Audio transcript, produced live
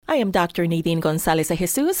I am Dr. Nadine Gonzalez de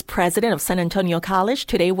Jesus, president of San Antonio College.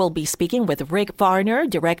 Today we'll be speaking with Rick Varner,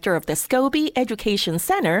 director of the Scobie Education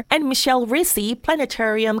Center, and Michelle Risi,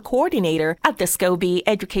 planetarium coordinator at the Scobie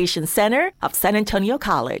Education Center of San Antonio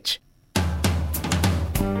College.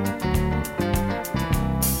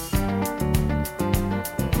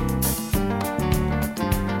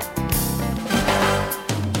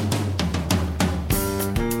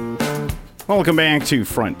 Welcome back to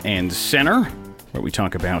Front and Center, where we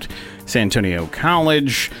talk about San Antonio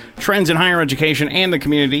College, trends in higher education, and the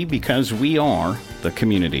community, because we are the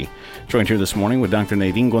community. Joined here this morning with Dr.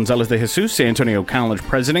 Nadine Gonzalez de Jesus, San Antonio College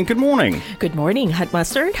president. Good morning. Good morning, Head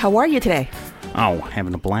Mustard. How are you today? Oh,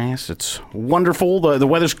 having a blast. It's wonderful. The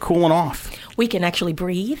weather's cooling off. We can actually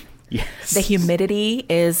breathe. Yes. The humidity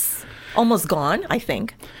is almost gone, I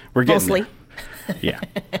think. We're getting mostly. There. Yeah.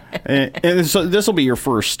 And so this will be your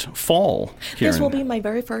first fall here. This will be my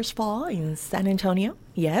very first fall in San Antonio.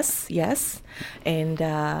 Yes. And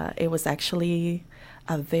it was actually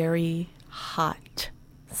a very hot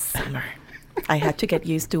summer. I had to get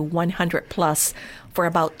used to 100 plus for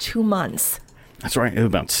about 2 months. That's right.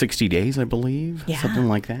 About 60 days, I believe. Yeah. Something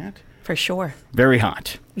like that. For sure. Very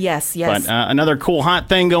hot. Yes. But another cool hot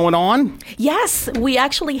thing going on? Yes, we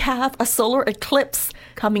actually have a solar eclipse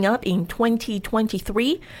coming up in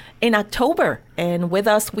 2023 in October. And with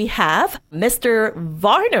us, we have Mr.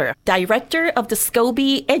 Varner, director of the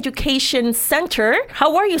Scobie Education Center.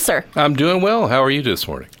 How are you, sir? I'm doing well. How are you this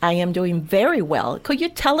morning? I am doing very well. Could you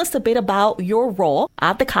tell us a bit about your role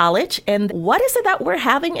at the college and what is it that we're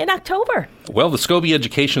having in October? Well, the Scobie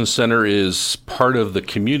Education Center is part of the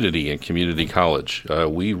community in Community College.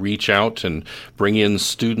 We reach out and bring in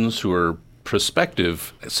students who are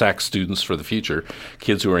prospective SAC students for the future,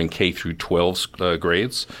 kids who are in K through 12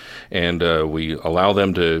 grades, and we allow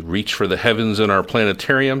them to reach for the heavens in our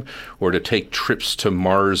planetarium or to take trips to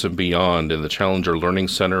Mars and beyond in the Challenger Learning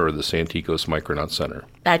Center or the Santikos Micronaut Center.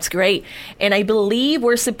 That's great. And I believe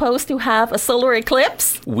we're supposed to have a solar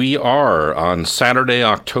eclipse? We are on Saturday,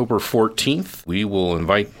 October 14th. We will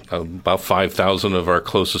invite about 5,000 of our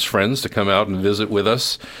closest friends to come out and visit with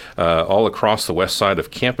us all across the west side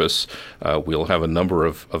of campus. We'll have a number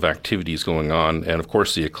of activities going on. And, of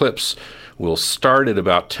course, the eclipse will start at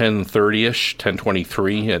about 10:30-ish,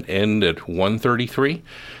 10:23, and end at 1:33.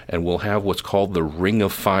 And we'll have what's called the Ring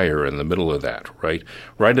of Fire in the middle of that, right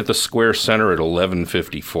at the square center at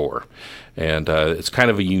 11:54. And it's kind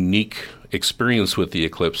of a unique experience with the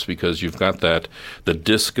eclipse because you've got the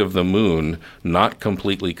disk of the moon not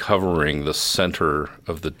completely covering the center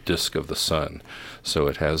of the disk of the sun. So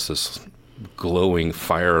it has this glowing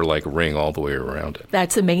fire-like ring all the way around it.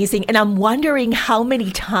 That's amazing. And I'm wondering how many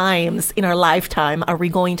times in our lifetime are we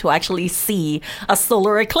going to actually see a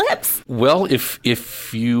solar eclipse? Well,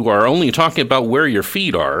 if you are only talking about where your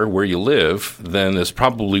feet are, where you live, then it's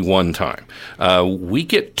probably one time. We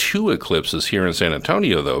get 2 eclipses here in San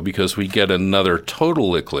Antonio, though, because we get another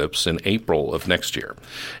total eclipse in April of next year.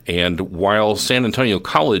 And while San Antonio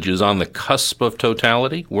College is on the cusp of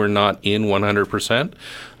totality, we're not in 100%.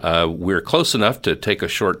 We're close enough to take a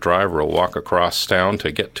short drive or a walk across town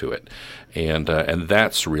to get to it. And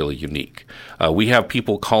that's really unique. We have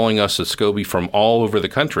people calling us at Scobie from all over the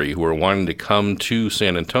country who are wanting to come to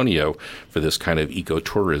San Antonio for this kind of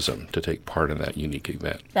ecotourism to take part in that unique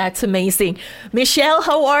event. That's amazing. Michelle,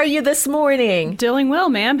 how are you this morning? Doing well,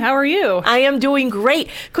 ma'am. How are you? I am doing great.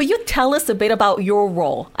 Could you tell us a bit about your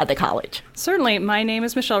role at the college? Certainly. My name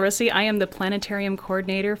is Michelle Risi. I am the planetarium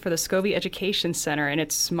coordinator for the Scobie Education Center, and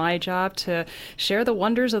it's my job to share the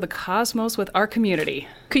wonders of the cosmos with our community.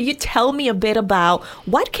 Could you tell me a bit about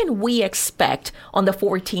what can we expect on the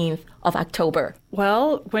 14th of October?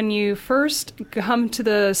 Well, when you first come to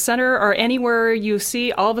the center or anywhere you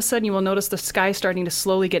see, all of a sudden you will notice the sky starting to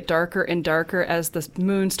slowly get darker and darker as the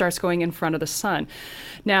moon starts going in front of the sun.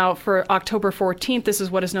 Now, for October 14th, this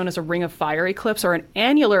is what is known as a Ring of Fire eclipse or an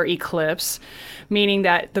annular eclipse, meaning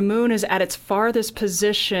that the moon is at its farthest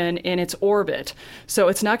position in its orbit. So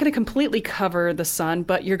it's not going to completely cover the sun,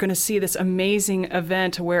 but you're going to see this amazing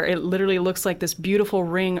event where it literally looks like this beautiful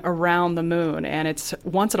ring around the moon, and it's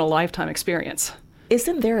once in a lifetime experience.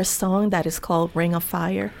 Isn't there a song that is called Ring of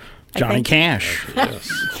Fire? Johnny Cash. Yes.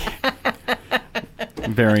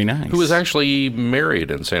 Very nice. Who was actually married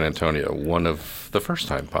in San Antonio, one of the first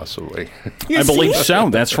time, possibly. I believe so.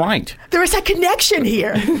 That's right. There is a connection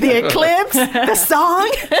here. The eclipse, the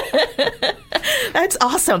song. That's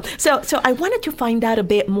awesome. So I wanted to find out a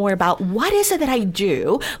bit more about what is it that I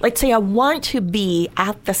do. Let's say I want to be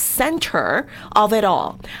at the center of it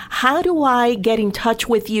all. How do I get in touch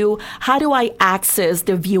with you? How do I access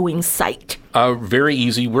the viewing site? Very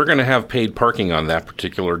easy. We're going to have paid parking on that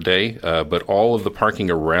particular day, but all of the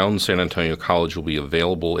parking around San Antonio College will be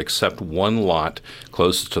available except one lot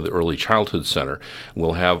closest to the Early Childhood Center.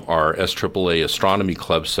 We'll have our SAAA Astronomy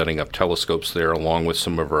Club setting up telescopes there along with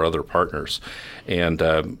some of our other partners.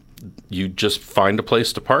 And you just find a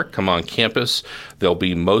place to park, come on campus. There'll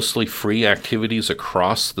be mostly free activities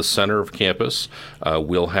across the center of campus.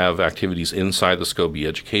 We'll have activities inside the Scobie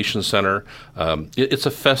Education Center. It's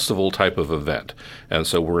a festival type of event. And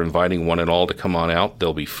so we're inviting one and all to come on out.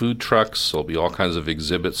 There'll be food trucks. There'll be all kinds of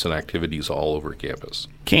exhibits and activities all over campus.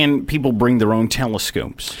 Can people bring their own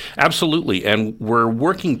telescopes? Absolutely. And we're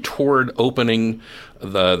working toward opening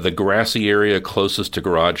the grassy area closest to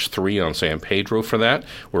Garage 3 on San Pedro for that,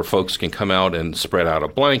 where folks can come out and spread out a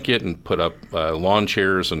blanket and put up lawn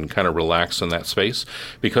chairs and kind of relax in that space,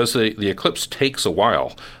 because the eclipse takes a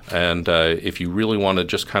while. And if you really want to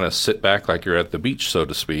just kind of sit back like you're at the beach, so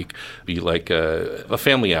to speak, be like a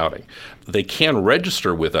family outing. They can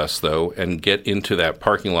register with us, though, and get into that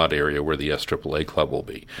parking lot area where the SAAA Club will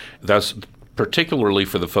be. That's particularly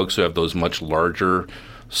for the folks who have those much larger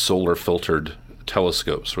solar-filtered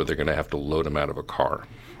telescopes where they're going to have to load them out of a car.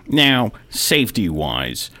 Now,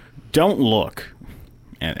 safety-wise, don't look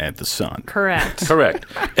at the sun. Correct. Correct.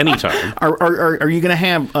 Anytime. Are you going to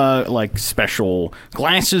have like special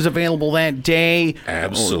glasses available that day?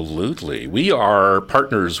 Absolutely. We are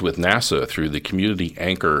partners with NASA through the Community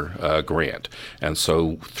Anchor grant. And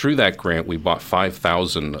so through that grant, we bought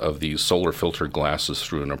 5,000 of these solar filtered glasses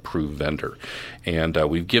through an approved vendor. And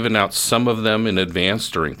we've given out some of them in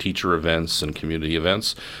advance during teacher events and community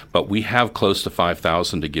events, but we have close to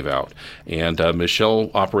 5,000 to give out. And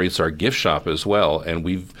Michelle operates our gift shop as well, and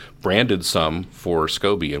we've branded some for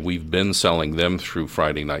Scobie, and we've been selling them through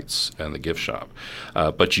Friday nights and the gift shop.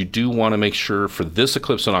 But you do want to make sure for this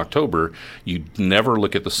eclipse in October, you never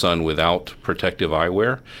look at the sun without protective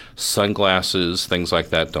eyewear. Sunglasses, things like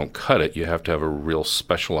that don't cut it. You have to have a real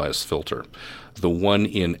specialized filter. The one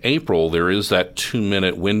in April, there is that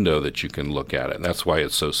 2-minute window that you can look at it, and that's why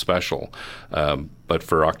it's so special. But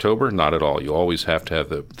for October, not at all. You always have to have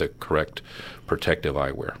the correct protective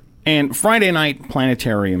eyewear. And Friday night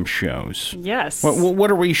planetarium shows. Yes. What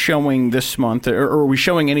are we showing this month, or are we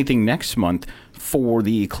showing anything next month for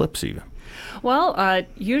the eclipse even? Well,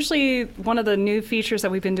 usually one of the new features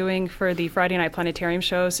that we've been doing for the Friday night planetarium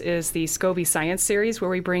shows is the Scobie Science Series,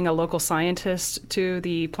 where we bring a local scientist to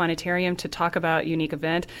the planetarium to talk about a unique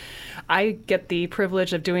event. I get the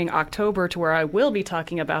privilege of doing October, to where I will be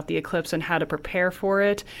talking about the eclipse and how to prepare for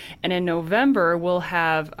it. And in November, we'll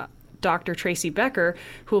have Dr. Tracy Becker,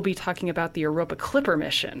 who will be talking about the Europa Clipper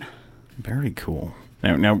mission. Very cool.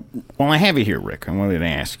 Now, while I have you here, Rick, I wanted to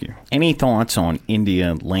ask you, any thoughts on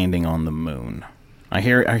India landing on the moon? I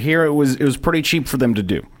hear it was pretty cheap for them to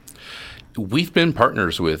do. We've been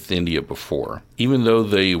partners with India before. Even though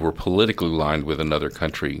they were politically aligned with another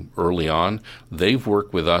country early on, they've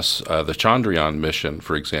worked with us. The Chandrayaan mission,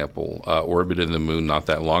 for example, orbited the moon not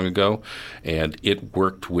that long ago, and it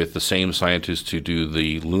worked with the same scientists who do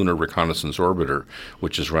the Lunar Reconnaissance Orbiter,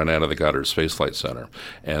 which is run out of the Goddard Space Flight Center.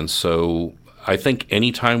 And so I think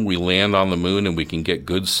anytime we land on the moon and we can get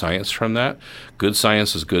good science from that, good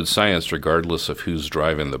science is good science regardless of who's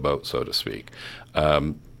driving the boat, so to speak.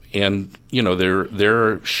 And, you know,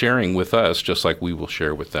 they're sharing with us just like we will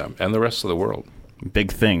share with them and the rest of the world.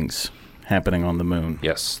 Big things happening on the moon.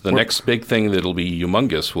 Yes. The next big thing that'll be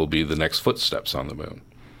humongous will be the next footsteps on the moon.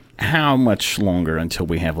 How much longer until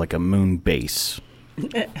we have like a moon base?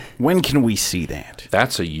 When can we see that?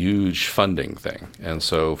 That's a huge funding thing. And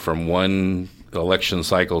so from one election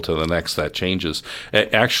cycle to the next, that changes.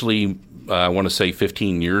 Actually, I want to say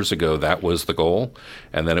 15 years ago, that was the goal.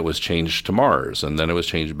 And then it was changed to Mars. And then it was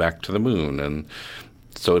changed back to the moon. And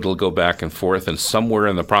so it'll go back and forth. And somewhere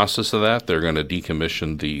in the process of that, they're going to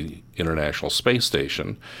decommission the International Space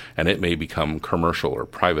Station. And it may become commercial or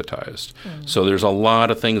privatized. So there's a lot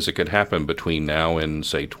of things that could happen between now and,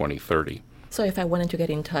 say, 2030. So if I wanted to get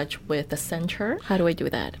in touch with the center, how do I do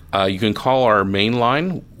that? You can call our main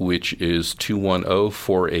line, which is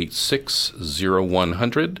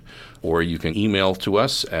 210-486-0100, or you can email to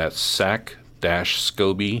us at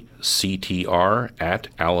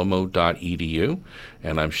sac-scobiectr@alamo.edu,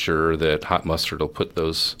 and I'm sure that Hot Mustard will put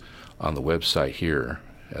those on the website here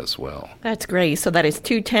as well. That's great. So that is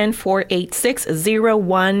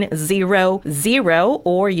 210-486-0100,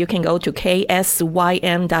 or you can go to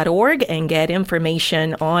ksym.org and get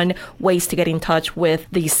information on ways to get in touch with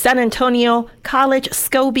the San Antonio College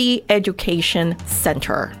Scobie Education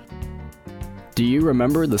Center. Do you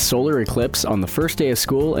remember the solar eclipse on the first day of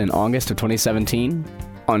school in August of 2017?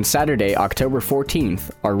 On Saturday, October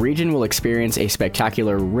 14th, our region will experience a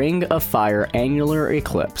spectacular Ring of Fire annular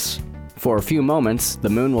eclipse. For a few moments, the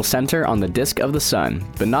moon will center on the disk of the sun,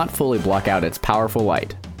 but not fully block out its powerful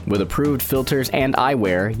light. With approved filters and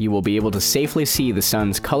eyewear, you will be able to safely see the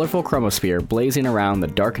sun's colorful chromosphere blazing around the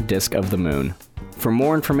dark disk of the moon. For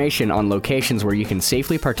more information on locations where you can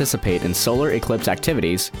safely participate in solar eclipse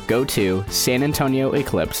activities, go to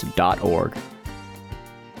sanantonioeclipse.org.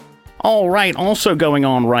 All right, also going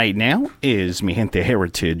on right now is Mi Gente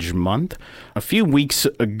Heritage Month. A few weeks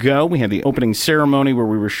ago, we had the opening ceremony where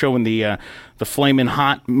we were showing the Flamin'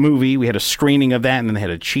 Hot movie. We had a screening of that, and then they had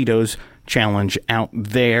a Cheetos challenge out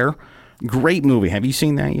there. Great movie. Have you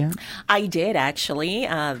seen that yet? I did, actually.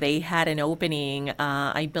 They had an opening,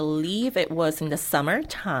 I believe it was in the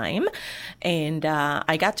summertime, and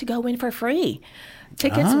I got to go in for free.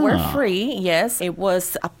 Tickets were free, yes. It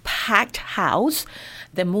was a packed house.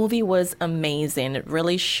 The movie was amazing. It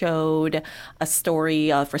really showed a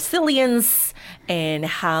story of resilience and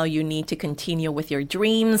how you need to continue with your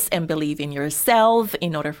dreams and believe in yourself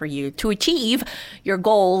in order for you to achieve your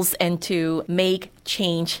goals and to make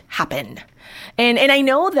change happen. And I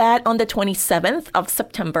know that on the 27th of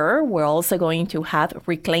September, we're also going to have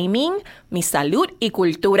Reclaiming Mi Salud y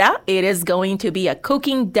Cultura. It is going to be a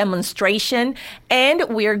cooking demonstration, and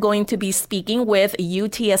we're going to be speaking with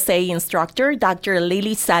UTSA instructor, Dr.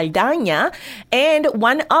 Lily Saldaña, and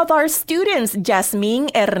one of our students, Jasmine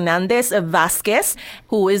Hernandez Vasquez,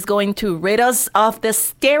 who is going to rid us of the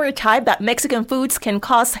stereotype that Mexican foods can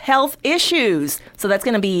cause health issues. So that's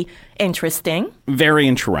going to be interesting. Very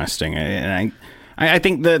interesting. And I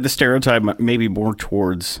think the stereotype may be more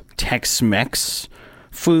towards Tex-Mex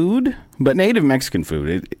food, but native Mexican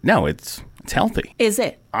food, it's healthy. Is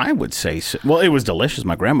it? I would say so. Well, it was delicious.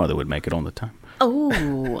 My grandmother would make it all the time.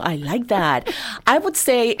 Oh, I like that. I would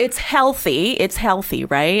say it's healthy. It's healthy,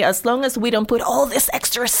 right? As long as we don't put all this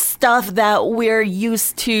extra stuff that we're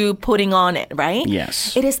used to putting on it, right?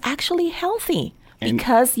 Yes. It is actually healthy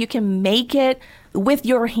because you can make it with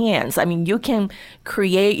your hands. I mean, you can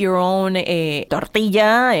create your own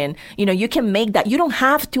tortilla and, you can make that. You don't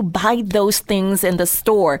have to buy those things in the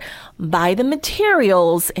store. Buy the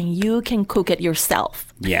materials and you can cook it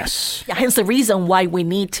yourself. Yes. Hence the reason why we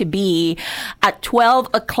need to be at 12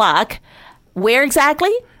 o'clock. Where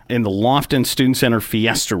exactly? In the Lofton Student Center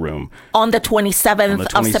Fiesta Room. On the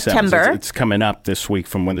 27th of September. It's coming up this week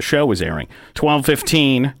from when the show is airing.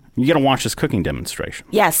 12:15. You got to watch this cooking demonstration.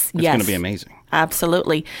 Yes, It's going to be amazing.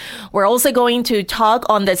 Absolutely. We're also going to talk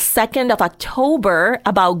on the 2nd of October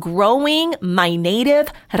about growing my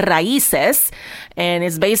native raíces. And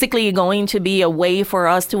it's basically going to be a way for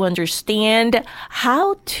us to understand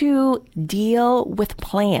how to deal with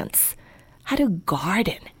plants, how to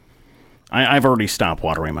garden. I've already stopped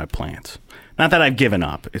watering my plants. Not that I've given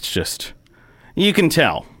up. It's just, you can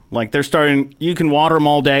tell. Like they're starting, you can water them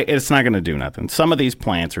all day. It's not going to do nothing. Some of these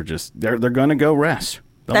plants are just, they're going to go rest.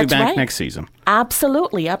 They'll be back next season.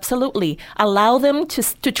 Absolutely, absolutely. Allow them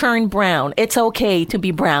to turn brown. It's okay to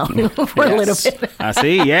be brown for a little bit.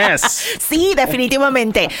 See, yes. Sí,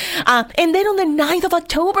 definitivamente. And then on the 9th of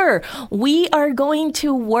October, we are going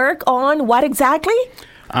to work on what exactly?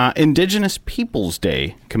 Indigenous Peoples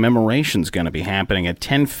Day commemoration is going to be happening at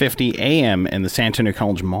 10:50 a.m. in the San Antonio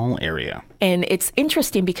College Mall area. And it's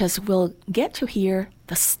interesting because we'll get to hear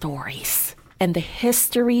the stories and the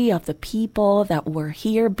history of the people that were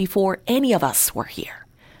here before any of us were here.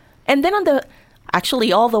 And then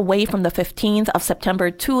actually all the way from the 15th of September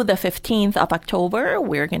to the 15th of October,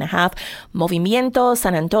 we're going to have Movimiento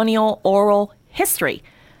San Antonio Oral History.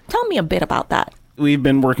 Tell me a bit about that. We've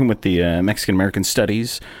been working with the Mexican American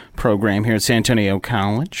Studies program here at San Antonio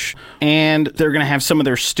College, and they're going to have some of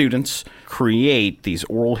their students create these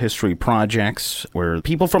oral history projects where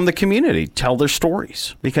people from the community tell their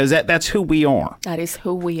stories, because that's who we are. That is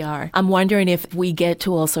who we are. I'm wondering if we get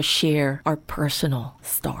to also share our personal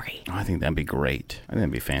story. I think that'd be great. I think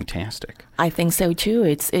that'd be fantastic. I think so too.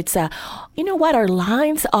 It's you know what? Our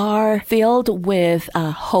lives are filled with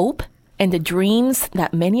hope and the dreams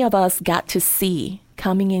that many of us got to see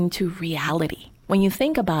coming into reality. When you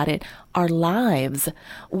think about it, our lives,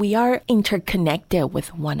 we are interconnected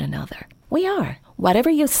with one another. We are.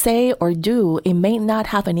 Whatever you say or do, it may not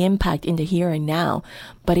have an impact in the here and now,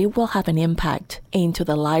 but it will have an impact into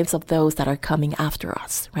the lives of those that are coming after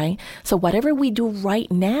us, right? So whatever we do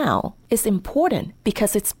right now is important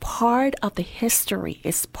because it's part of the history.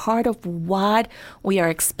 It's part of what we are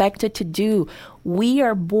expected to do. We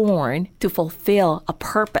are born to fulfill a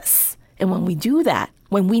purpose. And when we do that,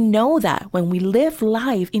 when we know that, when we live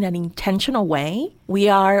life in an intentional way, we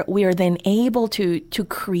are then able to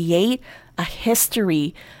create a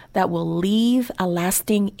history that will leave a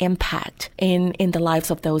lasting impact in the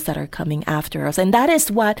lives of those that are coming after us. And that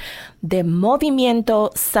is what the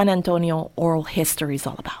Movimiento San Antonio oral history is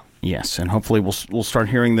all about. Yes, and hopefully we'll start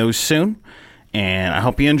hearing those soon. And I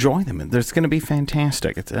hope you enjoy them. It's going to be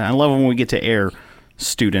fantastic. I love when we get to air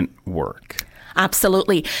student work.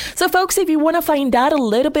 Absolutely. So, folks, if you want to find out a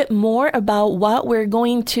little bit more about what we're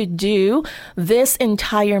going to do this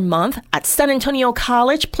entire month at San Antonio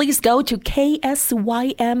College, please go to ksym.org.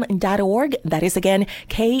 That is, again,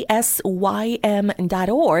 ksym.org,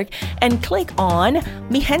 and click on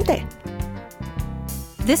Mi Gente.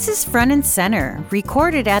 This is Front and Center,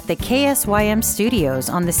 recorded at the KSYM studios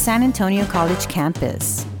on the San Antonio College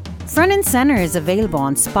campus. Front and Center is available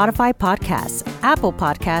on Spotify Podcasts, Apple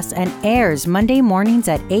Podcasts, and airs Monday mornings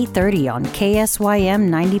at 8:30 on KSYM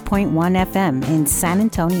 90.1 FM in San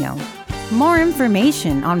Antonio. More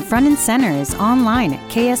information on Front and Center is online at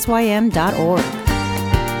ksym.org.